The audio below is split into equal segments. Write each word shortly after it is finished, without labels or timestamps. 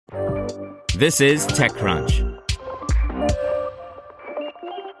This is TechCrunch.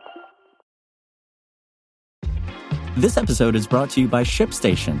 This episode is brought to you by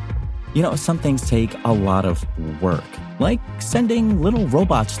ShipStation. You know, some things take a lot of work, like sending little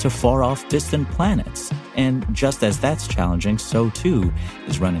robots to far-off distant planets. And just as that's challenging, so too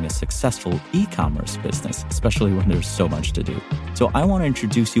is running a successful e-commerce business, especially when there's so much to do. So I want to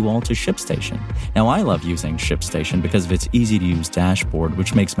introduce you all to ShipStation. Now, I love using ShipStation because of its easy-to-use dashboard,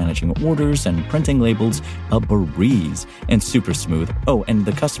 which makes managing orders and printing labels a breeze and super smooth. Oh, and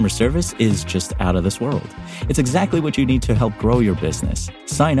the customer service is just out of this world. It's exactly what you need to help grow your business.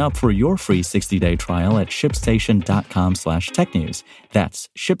 Sign up for your free 60-day trial at shipstation.com/technews. That's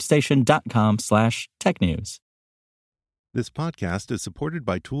shipstation.com/technews. This podcast is supported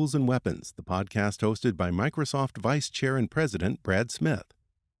by Tools and Weapons, the podcast hosted by Microsoft Vice Chair and President Brad Smith.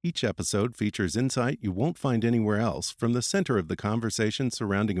 Each episode features insight you won't find anywhere else from the center of the conversation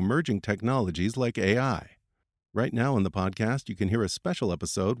surrounding emerging technologies like AI. Right now in the podcast, you can hear a special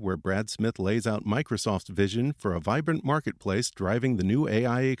episode where Brad Smith lays out Microsoft's vision for a vibrant marketplace driving the new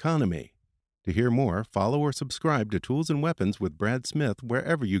AI economy. To hear more, follow or subscribe to Tools and Weapons with Brad Smith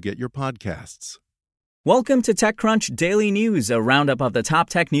wherever you get your podcasts. Welcome to TechCrunch Daily News, a roundup of the top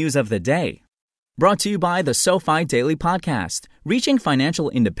tech news of the day. Brought to you by the SoFi Daily Podcast. Reaching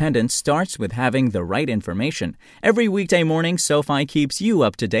financial independence starts with having the right information. Every weekday morning, SoFi keeps you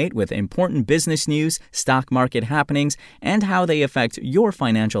up to date with important business news, stock market happenings, and how they affect your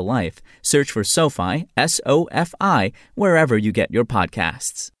financial life. Search for SoFi, S-O-F-I, wherever you get your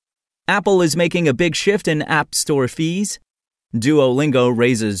podcasts. Apple is making a big shift in App Store fees. Duolingo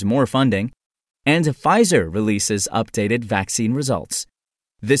raises more funding. And Pfizer releases updated vaccine results.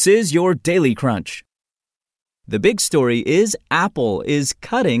 This is your Daily Crunch. The big story is Apple is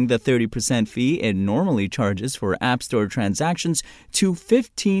cutting the 30% fee it normally charges for App Store transactions to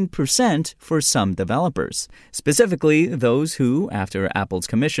 15% for some developers, specifically those who, after Apple's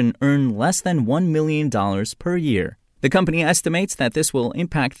commission, earn less than $1 million per year. The company estimates that this will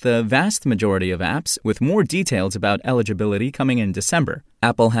impact the vast majority of apps, with more details about eligibility coming in December.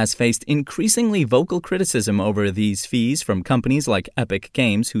 Apple has faced increasingly vocal criticism over these fees from companies like Epic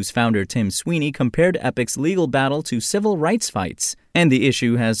Games, whose founder Tim Sweeney compared Epic's legal battle to civil rights fights. And the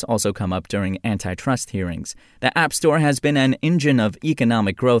issue has also come up during antitrust hearings. The App Store has been an engine of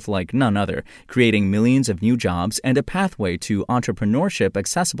economic growth like none other, creating millions of new jobs and a pathway to entrepreneurship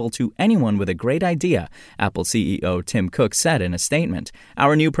accessible to anyone with a great idea, Apple CEO Tim Cook said in a statement.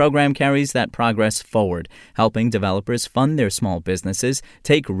 Our new program carries that progress forward, helping developers fund their small businesses,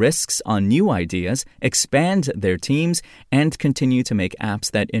 take risks on new ideas, expand their teams, and continue to make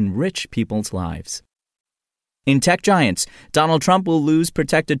apps that enrich people's lives. In tech giants, Donald Trump will lose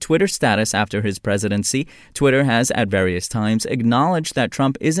protected Twitter status after his presidency. Twitter has at various times acknowledged that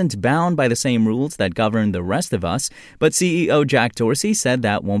Trump isn't bound by the same rules that govern the rest of us, but CEO Jack Dorsey said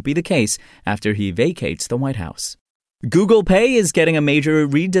that won't be the case after he vacates the White House. Google Pay is getting a major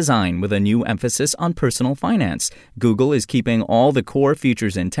redesign with a new emphasis on personal finance. Google is keeping all the core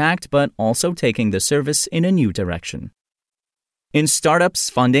features intact, but also taking the service in a new direction. In startups,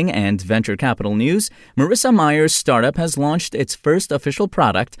 funding, and venture capital news, Marissa Mayer's startup has launched its first official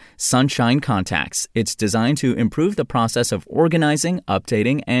product, Sunshine Contacts. It's designed to improve the process of organizing,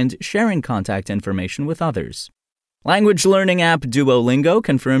 updating, and sharing contact information with others. Language learning app Duolingo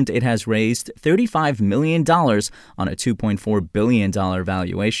confirmed it has raised $35 million on a $2.4 billion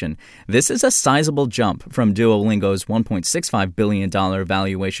valuation. This is a sizable jump from Duolingo's $1.65 billion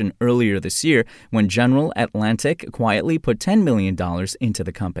valuation earlier this year when General Atlantic quietly put $10 million into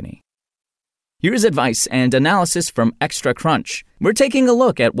the company. Here's advice and analysis from Extra Crunch. We're taking a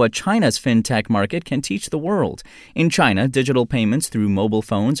look at what China's fintech market can teach the world. In China, digital payments through mobile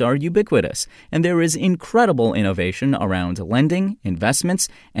phones are ubiquitous, and there is incredible innovation around lending, investments,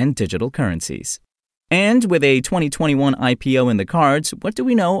 and digital currencies. And with a 2021 IPO in the cards, what do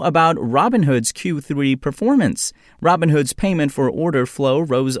we know about Robinhood's Q3 performance? Robinhood's payment for order flow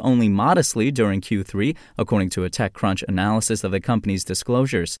rose only modestly during Q3, according to a TechCrunch analysis of the company's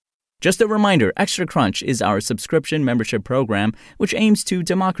disclosures. Just a reminder, Extra Crunch is our subscription membership program, which aims to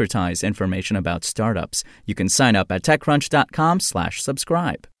democratize information about startups. You can sign up at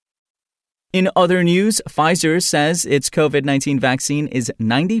techcrunch.com/subscribe. In other news, Pfizer says its COVID-19 vaccine is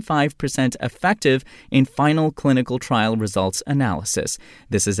 95% effective in final clinical trial results analysis.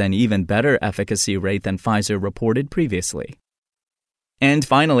 This is an even better efficacy rate than Pfizer reported previously. And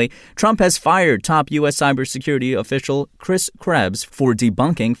finally, Trump has fired top U.S. cybersecurity official Chris Krebs for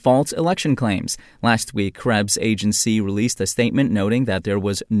debunking false election claims. Last week, Krebs' agency released a statement noting that there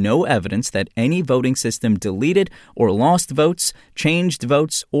was no evidence that any voting system deleted or lost votes, changed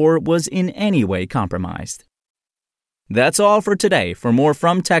votes, or was in any way compromised. That's all for today. For more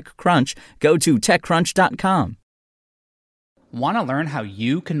from TechCrunch, go to TechCrunch.com. Want to learn how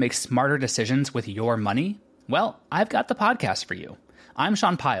you can make smarter decisions with your money? Well, I've got the podcast for you. I'm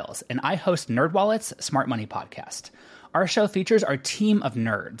Sean Piles, and I host NerdWallet's Smart Money Podcast. Our show features our team of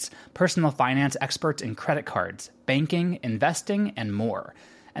nerds, personal finance experts in credit cards, banking, investing, and more.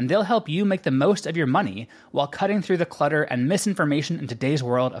 And they'll help you make the most of your money while cutting through the clutter and misinformation in today's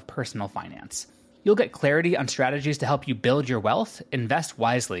world of personal finance. You'll get clarity on strategies to help you build your wealth, invest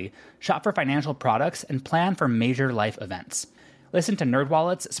wisely, shop for financial products, and plan for major life events. Listen to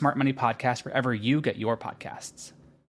NerdWallet's Smart Money Podcast wherever you get your podcasts.